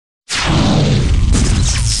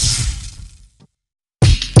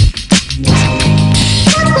Hey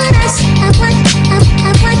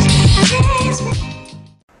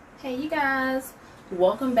you guys,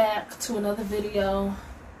 welcome back to another video.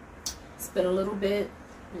 It's been a little minute,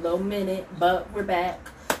 but we're back.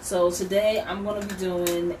 So today I'm going to be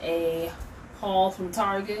doing a haul from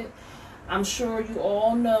Target. I'm sure you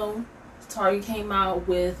all know Target came out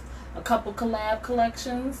with a couple collab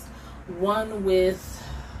collections. One with,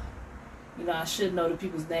 I should know the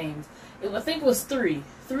people's names. I think it was three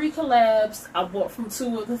collabs. I bought from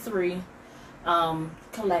two of the three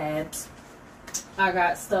collabs. I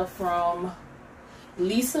got stuff from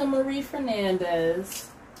Lisa Marie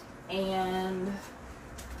Fernandez and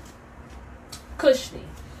Cushnie.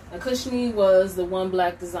 Now Cushnie was the one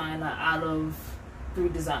black designer out of three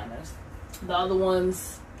designers. The other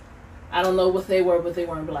ones, I don't know what they were, but they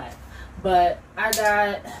weren't black. But I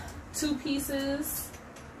got two pieces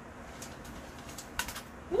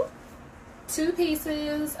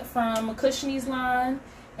from Cushnie's line,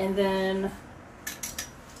 and then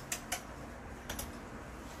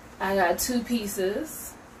I got two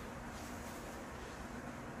pieces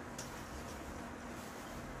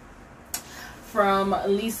from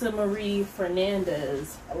Lisa Marie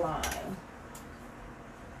Fernandez line.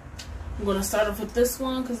 I'm going to start off with this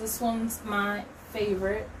one because this one's my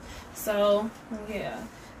favorite. So, yeah.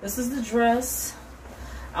 This is the dress.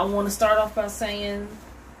 I want to start off by saying,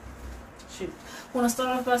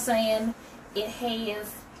 it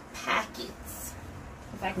has pockets.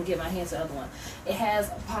 If I can get my hands to the other one. It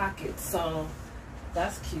has pockets, so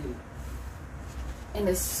that's cute. And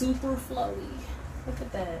it's super flowy. Look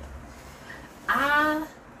at that. I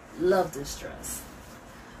love this dress.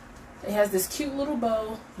 It has this cute little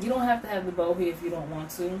bow. You don't have to have the bow here if you don't want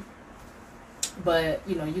to. But,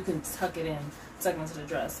 you can tuck it into the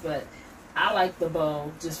dress. But I like the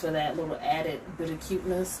bow just for that little added bit of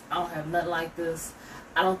cuteness. I don't have nothing like this.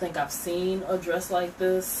 I don't think I've seen a dress like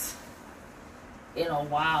this in a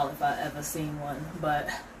while, if I ever seen one. But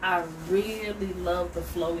I really love the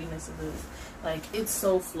flowiness of this. Like, it's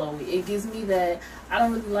so flowy. It gives me that, I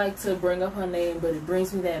don't really like to bring up her name, but it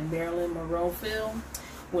brings me that Marilyn Monroe feel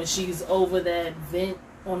when she's over that vent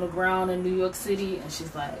on the ground in New York City and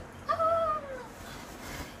she's like, ah.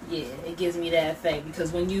 Yeah, it gives me that effect,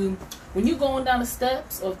 because when you going down the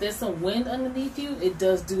steps, or if there's some wind underneath you, it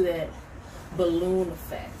does do that balloon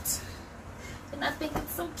effect. And I think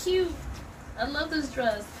it's so cute. I love this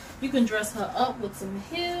dress. You can dress her up with some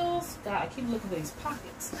heels. God, I keep looking for these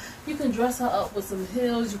pockets. You can dress her up with some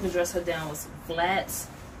heels. You can dress her down with some flats.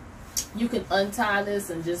 You can untie this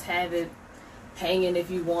and just have it hanging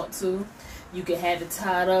if you want to. You can have it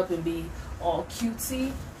tied up and be all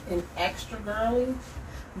cutesy and extra girly.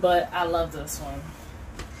 But I love this one.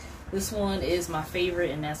 This one is my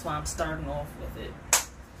favorite, and that's why I'm starting off with it.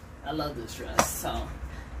 I love this dress. So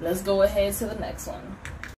let's go ahead to the next one.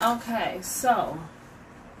 Okay, so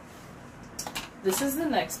this is the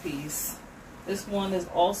next piece. This one is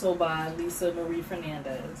also by Lisa Marie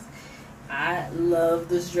Fernandez. I love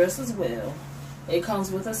this dress as well. It comes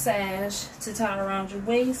with a sash to tie around your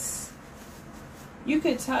waist. You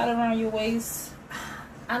could tie it around your waist.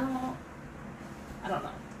 I don't know.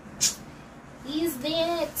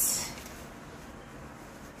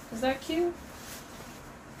 Is that cute?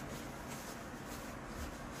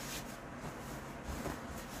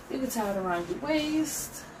 You can tie it around your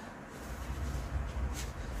waist,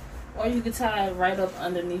 or you can tie it right up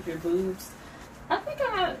underneath your boobs. I think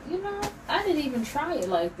I didn't even try it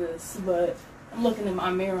like this, but I'm looking in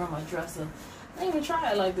my mirror on my dresser. I didn't even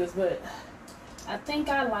try it like this, but I think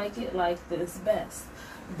I like it like this best.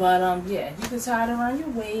 But yeah, you can tie it around your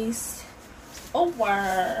waist, or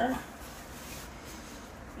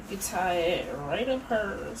you can tie it right up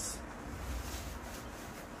hers,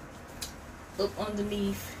 up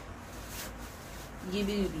underneath your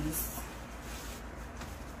boobies.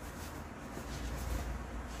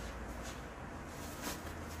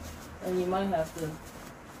 And you might have to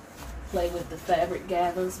play with the fabric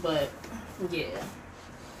gathers, but yeah.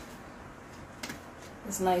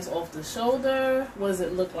 It's nice off the shoulder. What does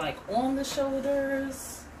it look like on the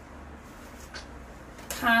shoulders?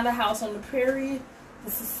 Kind of House on the Prairie.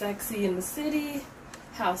 This is Sexy in the City.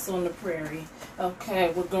 House on the Prairie.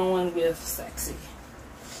 Okay, we're going with Sexy.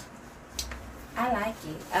 I like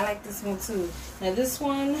it. I like this one too. Now this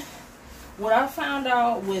one, what I found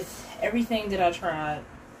out with everything that I tried,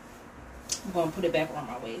 I'm going to put it back on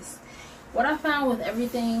my waist. What I found with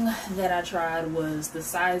everything that I tried was the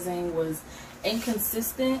sizing was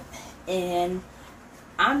inconsistent, and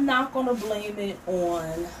I'm not going to blame it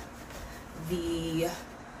on the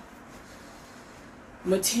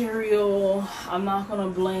material. I'm not going to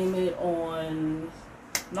blame it on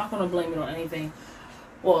I'm not going to blame it on anything.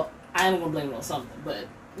 Well, I am going to blame it on something, but,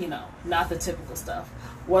 you know, not the typical stuff.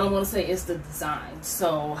 What I'm going to say is the design.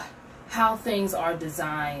 So, how things are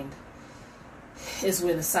designed is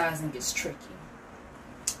where the sizing gets tricky.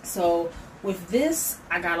 So, with this,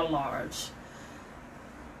 I got a large,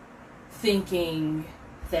 thinking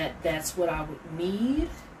that that's what I would need.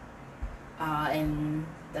 And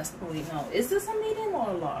that's, wait, no, is this a medium or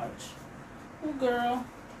a large? Oh, girl.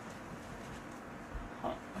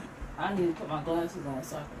 I need to put my glasses on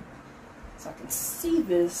so I can see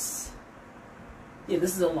this. Yeah,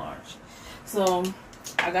 this is a large. So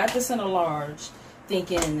I got this in a large,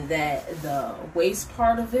 thinking that the waist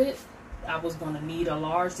part of it, I was going to need a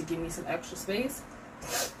large to give me some extra space.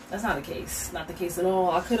 That's not the case. Not the case at all.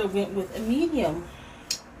 I could have went with a medium.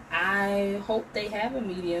 I hope they have a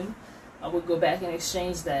medium. I would go back and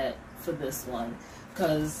exchange that for this one,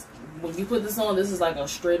 because when you put this on, this is like a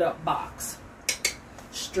straight up box.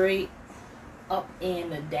 Straight up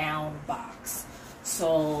and down box.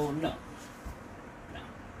 So no,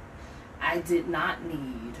 I did not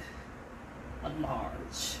need a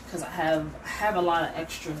large, because I have a lot of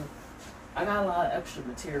extra. I got a lot of extra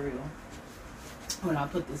material when I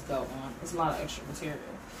put this belt on. It's a lot of extra material.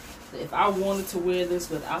 If I wanted to wear this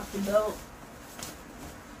without the belt,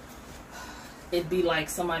 it'd be like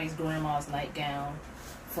somebody's grandma's nightgown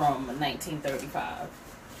from 1935.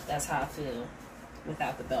 That's how I feel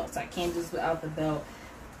without the belt. So I can't just without the belt.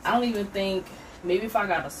 I don't even think, maybe if I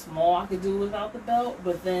got a small, I could do without the belt,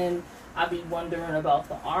 but then I'd be wondering about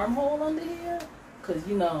the armhole under here, because,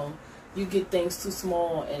 you know, you get things too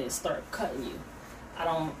small and it start cutting you. I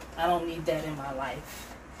don't need that in my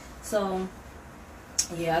life. So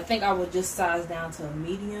yeah, I think I would just size down to a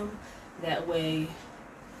medium. That way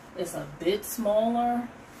it's a bit smaller,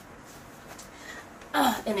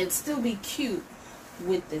 and it'd still be cute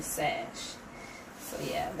with this sash. So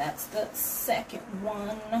yeah, that's the second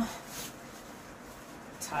one.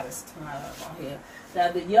 Tie this knot up on here.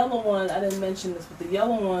 Now the yellow one, I didn't mention this, but the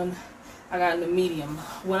yellow one I got in the medium.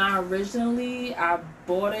 When I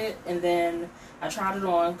bought it and then I tried it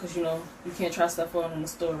on, because you know you can't try stuff on in the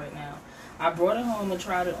store right now. I brought it home and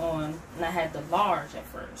tried it on, and I had the large at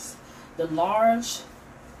first. The large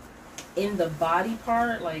in the body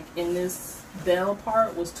part, like in this bell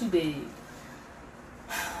part, was too big.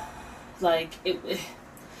 Like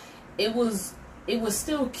it was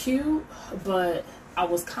still cute, but I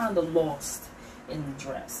was kind of lost in the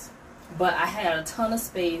dress. But I had a ton of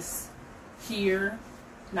space here,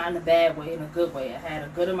 not in a bad way, in a good way. I had a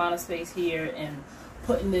good amount of space here, and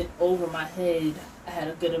putting it over my head, I had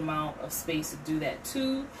a good amount of space to do that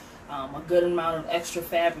too. A good amount of extra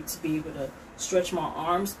fabric to be able to stretch my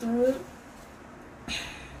arms through it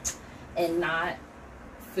and not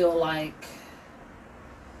feel like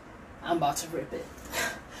I'm about to rip it.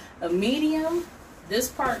 A medium, this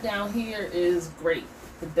part down here is great.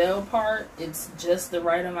 The bell part, it's just the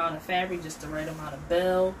right amount of fabric, just the right amount of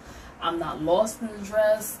bell. I'm not lost in the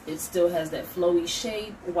dress. It still has that flowy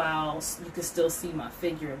shape, while you can still see my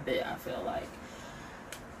figure a bit, I feel like.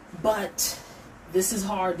 But this is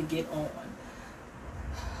hard to get on.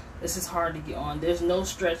 This is hard to get on. There's no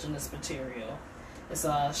stretch in this material. It's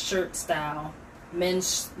a shirt style,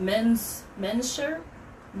 men's shirt,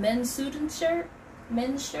 men's suited shirt,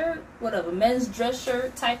 men's shirt, whatever, men's dress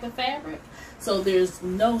shirt type of fabric. So there's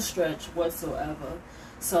no stretch whatsoever.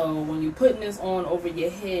 So when you're putting this on over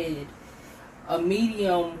your head, a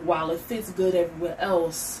medium, while it fits good everywhere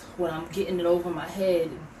else, when I'm getting it over my head,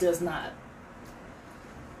 it does not.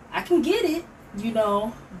 I can get it, you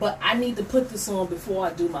know, but I need to put this on before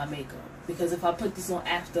I do my makeup. Because if I put this on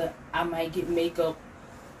after, I might get makeup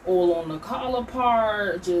all on the collar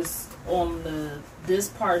part, just on this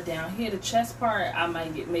part down here, the chest part, I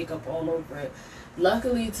might get makeup all over it.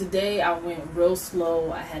 Luckily today I went real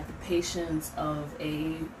slow. I had the patience of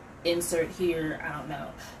a insert here, I don't know,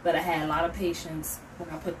 but I had a lot of patience when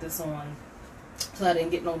I put this on, so I didn't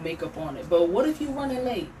get no makeup on it. But what if you running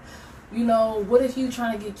late? You know, what if you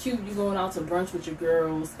trying to get cute, you going out to brunch with your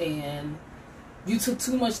girls, and you took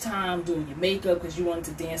too much time doing your makeup because you wanted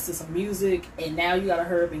to dance to some music, and now you gotta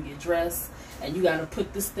hurry up and get dressed, and you gotta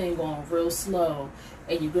put this thing on real slow,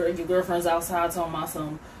 and your girlfriend's outside talking about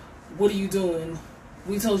some, what are you doing?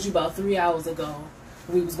 We told you about 3 hours ago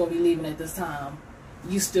we was gonna be leaving at this time.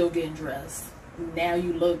 You still getting dressed. Now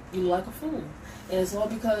you look like a fool, and it's all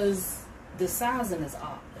because the sizing is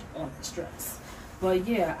odd on this dress. But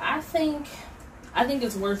yeah, I think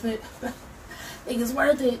it's worth it. I think it's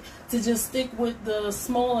worth it to just stick with the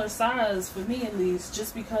smaller size, for me at least,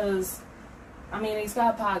 just because, I mean, it's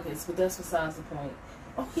got pockets, but that's besides the point.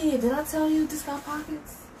 Oh yeah, did I tell you this got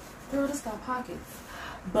pockets? Girl, this got pockets.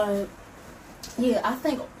 But yeah, I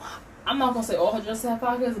think, I'm not gonna say all her dresses have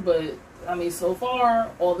pockets, but I mean, so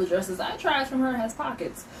far all the dresses I tried from her has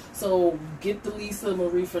pockets. So get the Lisa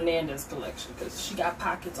Marie Fernandez collection, because she got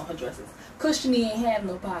pockets on her dresses. Cushnie ain't have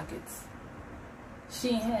no pockets. She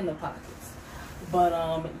ain't had no pockets. But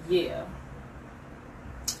yeah,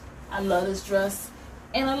 I love this dress,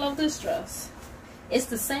 and I love this dress. It's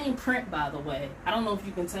the same print, by the way. I don't know if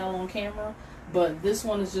you can tell on camera, but this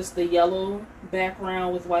one is just the yellow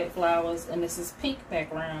background with white flowers, and this is pink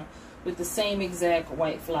background with the same exact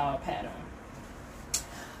white flower pattern.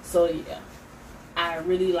 So yeah, I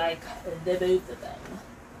really like the both of them.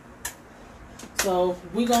 So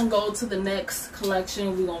we're gonna go to the next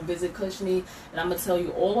collection. We're gonna visit Cushnie, and I'm gonna tell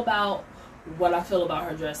you all about what I feel about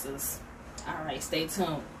her dresses. All right, stay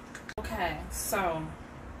tuned. Okay, so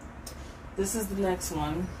this is the next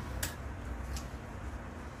one.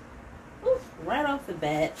 Ooh, right off the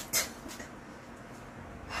bat,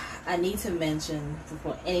 I need to mention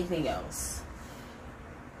before anything else,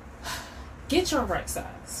 get your right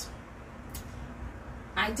size.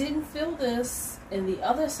 I didn't feel this in the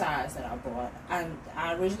other size that I bought.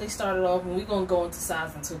 I originally started off, and we're going to go into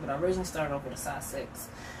size 2, but I originally started off with a size 6.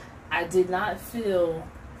 I did not feel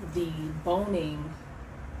the boning.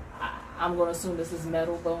 I'm going to assume this is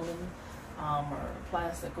metal boning or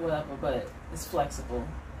plastic or whatever, but it's flexible.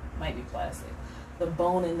 Might be plastic. The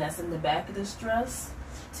boning that's in the back of this dress,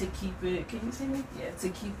 to keep it, can you see me? Yeah, to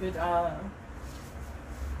keep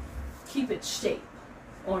it shape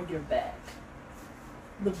on your back.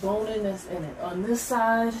 The boning that's in it on this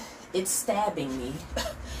side, it's stabbing me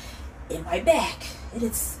in my back.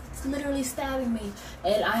 It's literally stabbing me.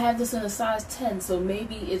 And I have this in a size 10, so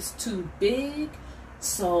maybe it's too big.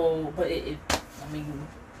 So, but I mean,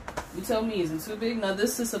 you tell me, is it too big? Now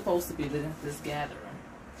this is supposed to be this gathering.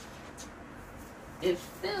 It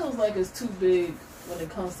feels like it's too big when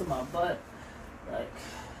it comes to my butt. Like,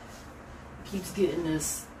 it keeps getting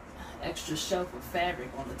this extra shelf of fabric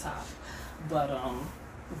on the top. But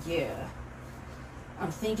yeah,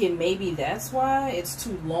 I'm thinking maybe that's why it's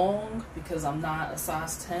too long, because I'm not a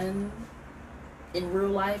size 10 in real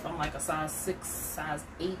life. I'm like a size 6, size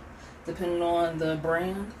 8, depending on the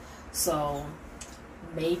brand. So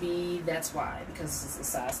maybe that's why, because it's a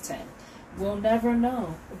size 10. We'll never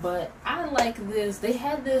know. But I like this. They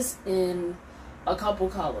had this in a couple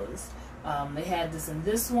colors. They had this in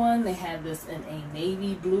this one. They had this in a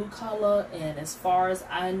navy blue color. And as far as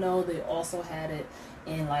I know, they also had it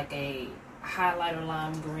in like a highlighter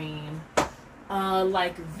lime green.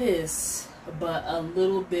 Like this, but a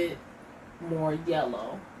little bit more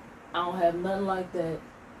yellow. I don't have nothing like that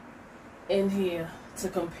in here to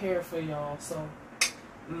compare for y'all. So,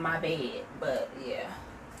 my bad. But yeah.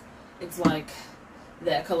 It's like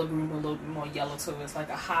that color green with a little bit more yellow to it. It's like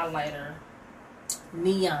a highlighter,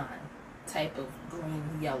 neon type of green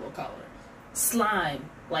yellow color. Slime,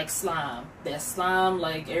 like slime. That slime,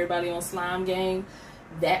 like everybody on Slime Gang.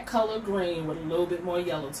 That color green with a little bit more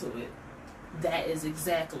yellow to it. That is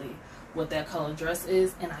exactly what that color dress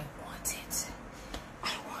is, and I want it.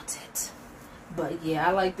 I want it. But yeah,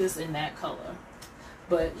 I like this in that color.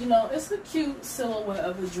 But you know, it's a cute silhouette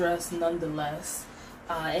of a dress nonetheless.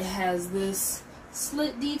 It has this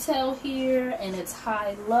slit detail here, and it's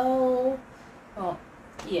high-low. Oh,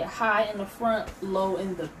 yeah, high in the front, low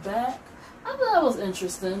in the back. I thought that was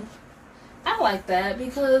interesting. I like that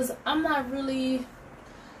because I'm not really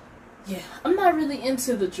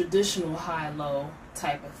into the traditional high-low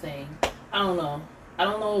type of thing. I don't know. I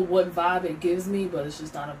don't know what vibe it gives me, but it's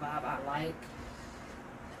just not a vibe I like.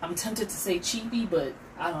 I'm tempted to say cheapy, but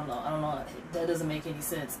I don't know. That doesn't make any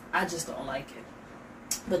sense. I just don't like it.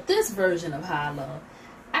 But this version of high-low,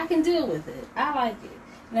 I can deal with it. I like it.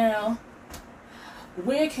 Now,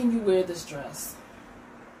 where can you wear this dress?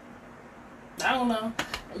 I don't know.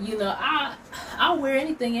 You know, I'll wear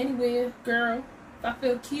anything anywhere, girl. If I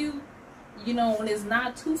feel cute, you know, when it's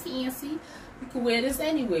not too fancy, you can wear this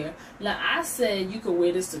anywhere. Now, I said you could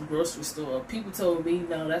wear this to the grocery store. People told me,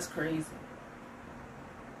 no, that's crazy.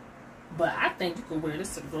 But I think you could wear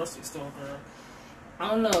this to the grocery store, girl. I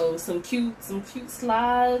don't know, some cute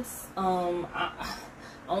slides. I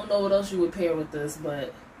don't know what else you would pair with this,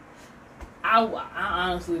 but I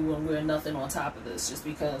honestly wouldn't wear nothing on top of this, just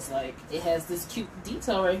because like it has this cute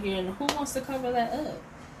detail right here, and who wants to cover that up?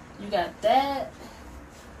 You got that.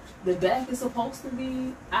 The back is supposed to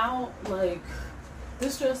be out. Like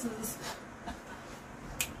this dress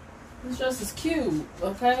is cute.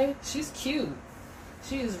 Okay, she's cute.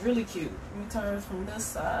 She is really cute. Let me turn it from this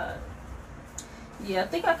side. Yeah, I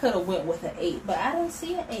think I could have went with an 8, but I don't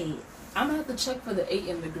see an 8. I'm going to have to check for the 8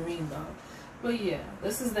 in the green, though. But yeah,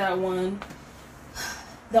 this is that one.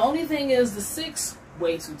 The only thing is the 6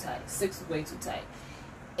 way too tight. 6 is way too tight.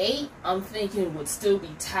 8 I'm thinking would still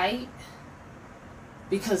be tight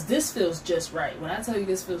because this feels just right. When I tell you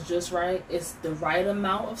this feels just right, it's the right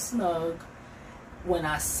amount of snug. When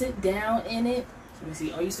I sit down in it, let me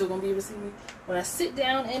see, are you still gonna be able to see me? When I sit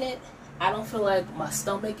down in it, I don't feel like my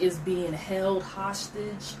stomach is being held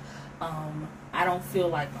hostage. I don't feel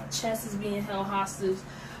like my chest is being held hostage.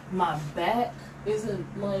 My back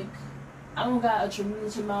isn't like, I don't got a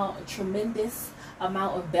tremendous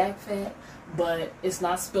amount of back fat, but it's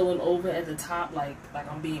not spilling over at the top like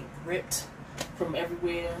I'm being ripped from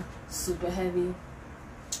everywhere, super heavy.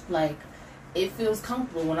 Like, it feels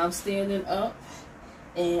comfortable when I'm standing up.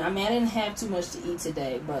 And I mean, I didn't have too much to eat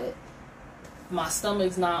today, but my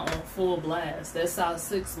stomach's not on full blast. That size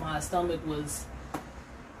 6, my stomach was,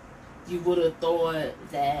 you would have thought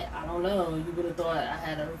that, I don't know, you would have thought I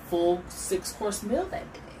had a full 6-course meal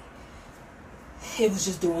that day. It was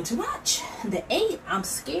just doing too much. The 8, I'm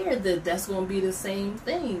scared that that's going to be the same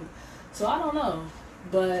thing. So I don't know.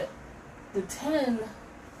 But the 10,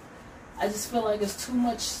 I just feel like it's too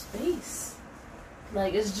much space.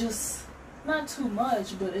 Like, it's just not too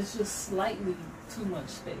much, but it's just slightly too much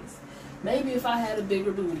space. Maybe if I had a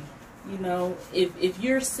bigger booty, you know, if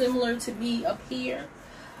you're similar to me up here,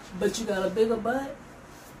 but you got a bigger butt,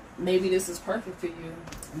 maybe this is perfect for you.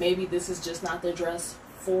 Maybe this is just not the dress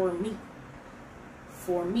for me.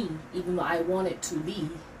 For me, even though I want it to be.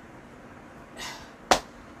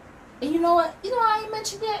 And you know what? You know, I ain't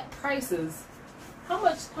mentioned yet prices. How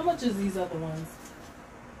much is these other ones?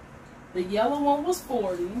 The yellow one was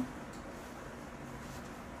 $40.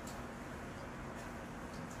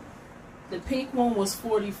 The pink one was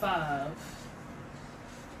 $45.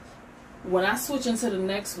 When I switch into the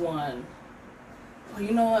next one,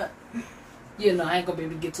 you know what? You know, I ain't gonna be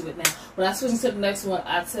able to get to it now. When I switch into the next one,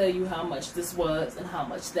 I'll tell you how much this was and how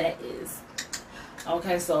much that is.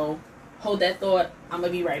 Okay, so hold that thought. I'm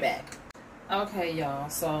gonna be right back. Okay, y'all.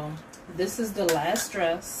 So this is the last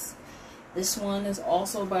dress. This one is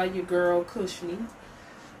also by your girl Cushnie.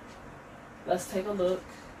 Let's take a look.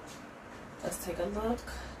 Let's take a look.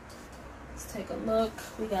 Let's take a look.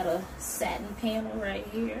 We got a satin panel right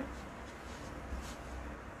here.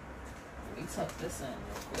 Let me tuck this in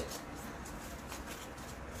real quick.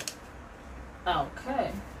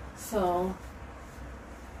 Okay, so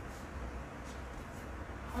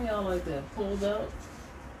how y'all like that? Pulled up?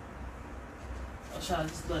 Or should I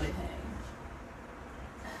just let it hang?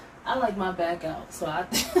 I like my back out, so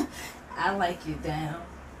I like it down.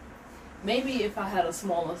 Maybe if I had a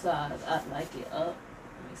smaller size, I'd like it up.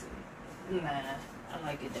 Let me see. Nah, I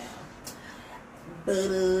like it down.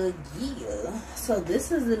 But yeah. So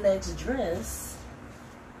this is the next dress.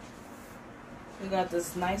 We got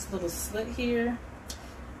this nice little slit here.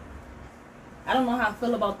 I don't know how I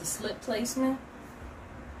feel about the slit placement.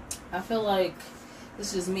 I feel like,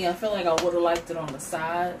 this is me, I feel like I would have liked it on the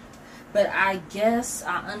side. But I guess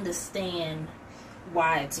I understand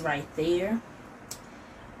why it's right there.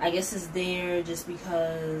 I guess it's there just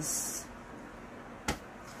because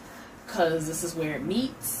this is where it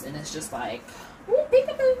meets. And it's just like, ooh,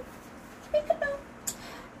 peekaboo, peekaboo.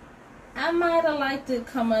 I might have liked it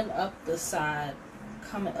coming up the side,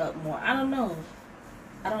 coming up more. I don't know.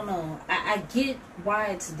 I don't know. I get why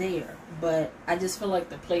it's there, but I just feel like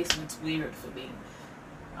the placement's weird for me.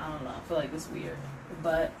 I don't know. I feel like it's weird.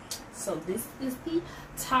 But, so this is the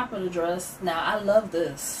top of the dress. Now, I love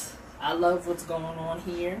this. I love what's going on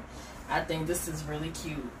here. I think this is really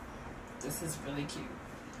cute. This is really cute.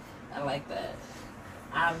 I like that.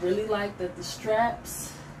 I really like that the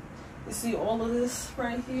straps, you see all of this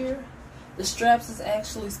right here? The straps is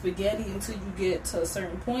actually spaghetti until you get to a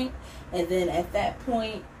certain point, and then at that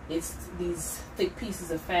point it's these thick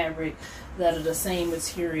pieces of fabric that are the same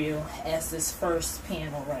material as this first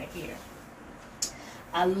panel right here.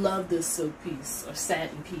 I love this silk piece or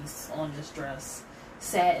satin piece on this dress.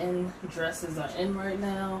 Satin dresses are in right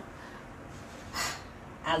now.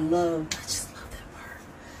 I just love that part.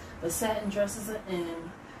 But satin dresses are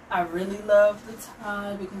in. I really love the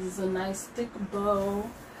tie because it's a nice thick bow.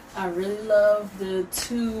 I really love the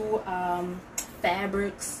two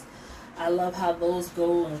fabrics. I love how those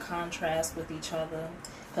go in contrast with each other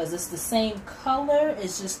because it's the same color.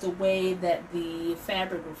 It's just the way that the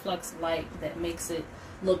fabric reflects light that makes it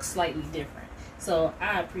look slightly different. So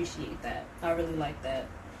I appreciate that. I really like that.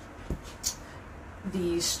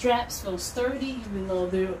 The straps feel sturdy even though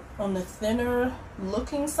they're on the thinner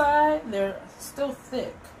looking side. They're still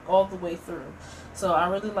thick all the way through. So I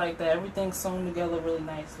really like that. Everything's sewn together really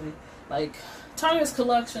nicely. Like Tanya's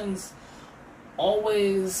collections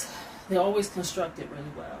they're always constructed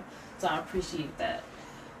really well. So I appreciate that.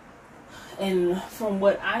 And from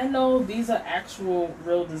what I know, these are actual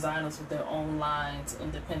real designers with their own lines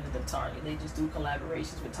independent of Target. They just do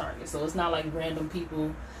collaborations with Target. So it's not like random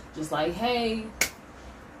people just like, hey,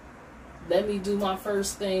 let me do my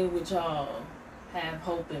first thing with y'all. Have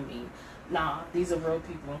hope in me. Nah, these are real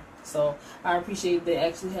people. So I appreciate they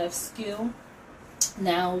actually have skill.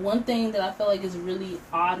 Now, one thing that I feel like is really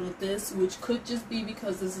odd with this, which could just be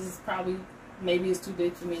because this is probably, maybe it's too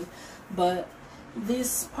big for me, but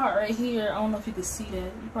this part right here, I don't know if you can see that.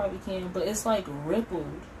 You probably can, but it's like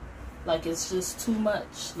rippled. Like it's just too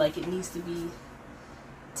much. Like it needs to be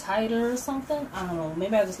tighter or something. I don't know.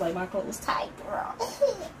 Maybe I just like my clothes tight, girl.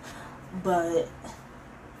 But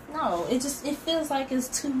no, it feels like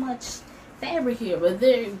it's too much fabric here. But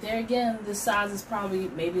there again, this size is probably,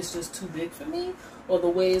 maybe it's just too big for me, or the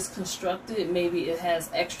way it's constructed, maybe it has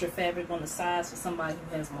extra fabric on the sides for somebody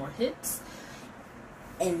who has more hips,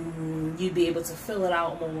 and you'd be able to fill it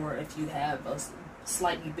out more if you have a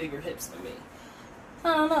slightly bigger hips than me.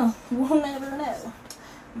 I don't know. We'll never know.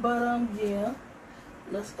 But yeah,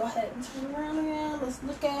 let's go ahead and turn around again. Let's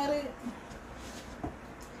look at it.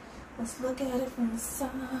 Let's look at it from the side.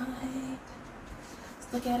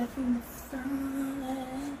 Let's look at it from the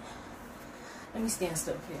front. Let me stand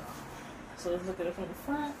still for y'all. So let's look at it from the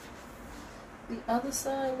front. The other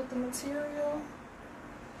side with the material.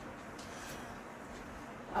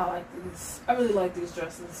 I like these. I really like these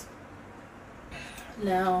dresses.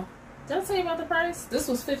 Now, did I tell you about the price? This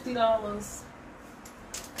was $50.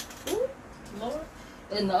 Ooh, Lord.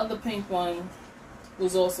 And the other pink one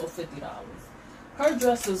was also $50. Her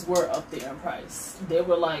dresses were up there in price. They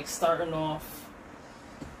were like starting off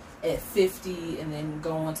at $50 and then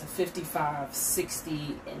going to $55,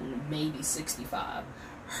 $60, and maybe $65.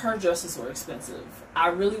 Her dresses were expensive. I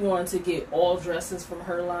really wanted to get all dresses from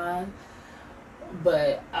her line,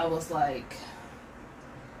 but I was like,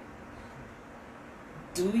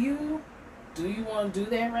 do you want to do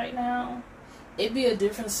that right now? It'd be a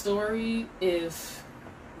different story if,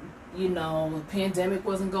 you know, the pandemic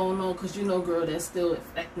wasn't going on, because, you know, girl, that's still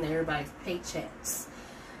affecting everybody's paychecks.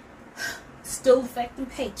 Still affecting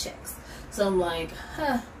paychecks. So I'm like,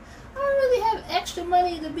 I don't really have extra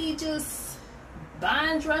money to be just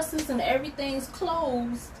buying dresses and everything's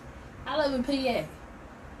closed. I live in PA.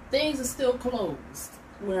 Things are still closed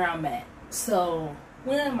where I'm at. So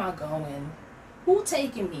where am I going? Who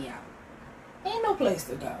taking me out? Ain't no place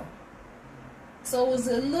to go. So it was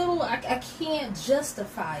a little, I can't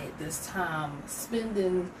justify it this time,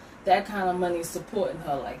 spending that kind of money supporting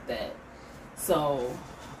her like that. So,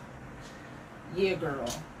 yeah, girl.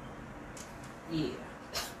 Yeah.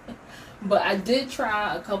 But I did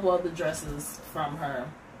try a couple other dresses from her.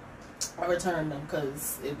 I returned them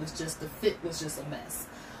because it was just, the fit was just a mess.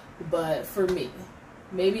 But for me,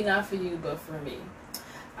 maybe not for you, but for me,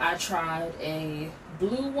 I tried a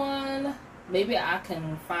blue one. Maybe I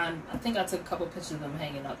can find, I think I took a couple pictures of them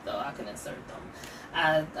hanging up though. I can insert them.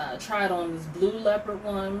 I tried on this blue leopard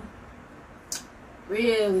one.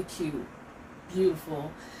 Really cute.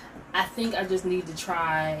 Beautiful. I think I just need to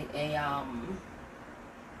try a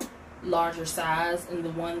larger size. And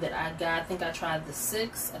the one that I got, I think I tried the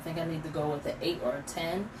 6. I think I need to go with the 8 or a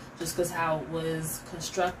 10. Just because how it was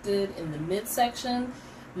constructed in the midsection.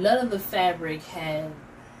 None of the fabric had,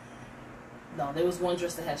 no, there was one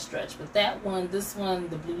dress that had stretch, but that one, this one,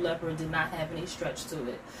 the blue leopard, did not have any stretch to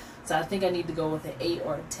it. So I think I need to go with an 8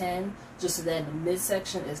 or a 10, just so that the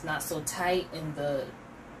midsection is not so tight and the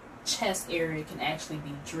chest area can actually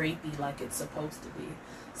be drapey like it's supposed to be.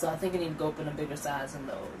 So I think I need to go up in a bigger size in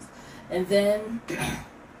those. And then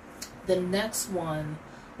the next one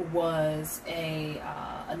was a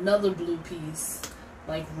another blue piece,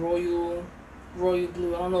 like royal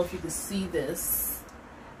blue. I don't know if you can see this.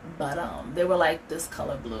 But they were like this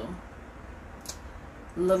color blue,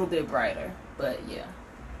 a little bit brighter, but yeah,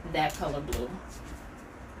 that color blue.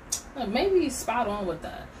 Maybe spot on with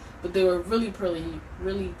that, but they were really pretty,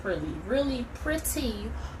 really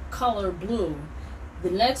pretty color blue. The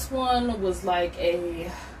next one was like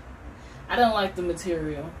a, I don't like the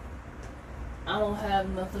material. I don't have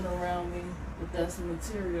nothing around me with that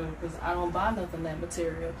material because I don't buy nothing that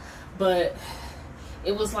material, but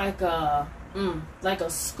it was like a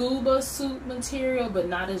scuba suit material, but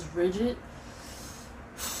not as rigid.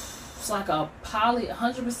 It's like a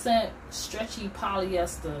 100% stretchy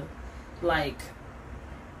polyester, like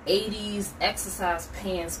 80s exercise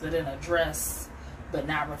pants, but in a dress, but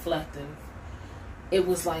not reflective. It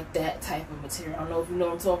was like that type of material. I don't know if you know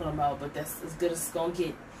what I'm talking about, but that's as good as it's gonna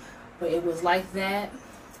get. But it was like that,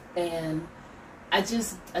 and I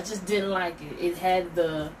just didn't like it. It had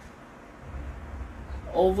the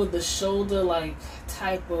over the shoulder like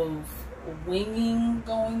type of winging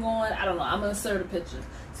going on. I don't know. I'm gonna insert a picture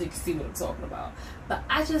so you can see what I'm talking about. But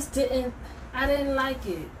I didn't like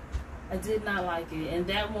it. I did not like it. And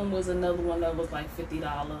that one was another one that was like $50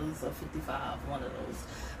 or $55, one of those.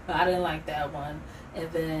 But I didn't like that one.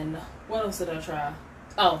 And then what else did I try?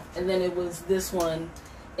 Oh, and then it was this one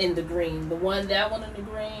in the green. That one in the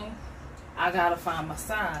green, I gotta find my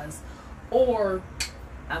size. Or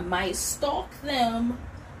I might stalk them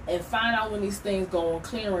and find out when these things go on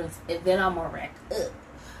clearance, and then I'm gonna rack up,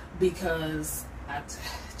 because I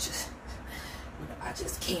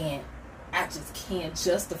just can't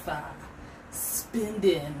justify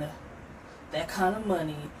spending that kind of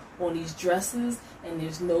money on these dresses and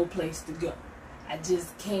there's no place to go. I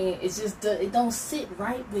just can't. It don't sit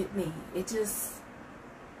right with me. It just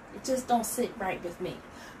don't sit right with me.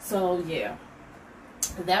 So yeah,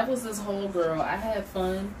 that was this whole girl. I had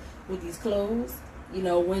fun with these clothes. You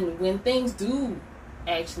know, when things do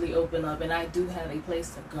actually open up and I do have a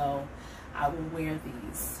place to go, I will wear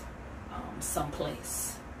these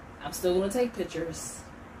someplace. I'm still going to take pictures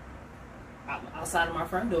outside of my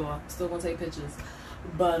front door. I'm still going to take pictures.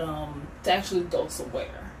 But to actually go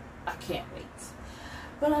somewhere, I can't wait.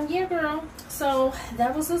 But yeah, girl. So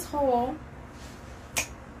that was this haul.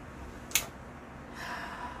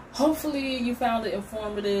 Hopefully you found it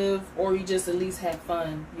informative, or you just at least had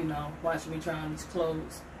fun, you know, watching me try on these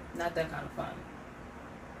clothes. Not that kind of fun.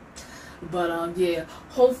 But yeah,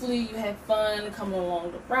 hopefully you had fun coming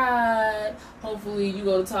along the ride. Hopefully you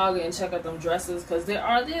go to Target and check out them dresses, because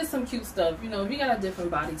there's some cute stuff. You know, if you got a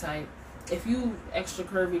different body type, if you extra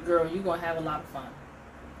curvy girl, you're gonna have a lot of fun.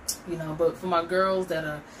 You know, but for my girls that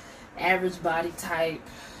are average body type,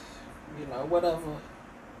 you know,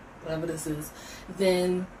 whatever this is,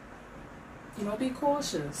 then, you know, be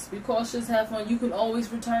cautious. Be cautious, have fun. You can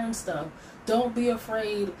always return stuff. Don't be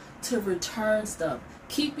afraid to return stuff.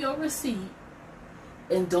 Keep your receipt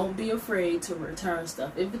and don't be afraid to return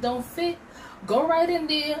stuff. If it don't fit, go right in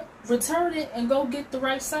there, return it, and go get the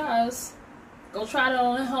right size. Go try it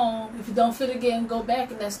on at home. If it don't fit again, go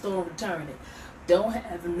back in that store and return it. Don't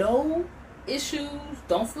have no issues.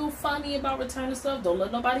 Don't feel funny about returning stuff. Don't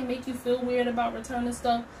let nobody make you feel weird about returning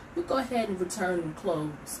stuff. You go ahead and return them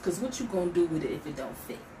clothes, because what you gonna do with it if it don't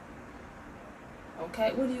fit?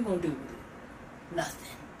 Okay, what are you gonna do with it?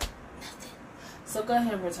 Nothing. So go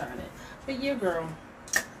ahead and return it. But yeah, girl,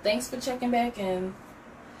 thanks for checking back in.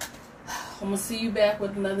 I'm gonna see you back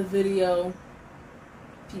with another video.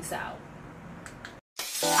 Peace out.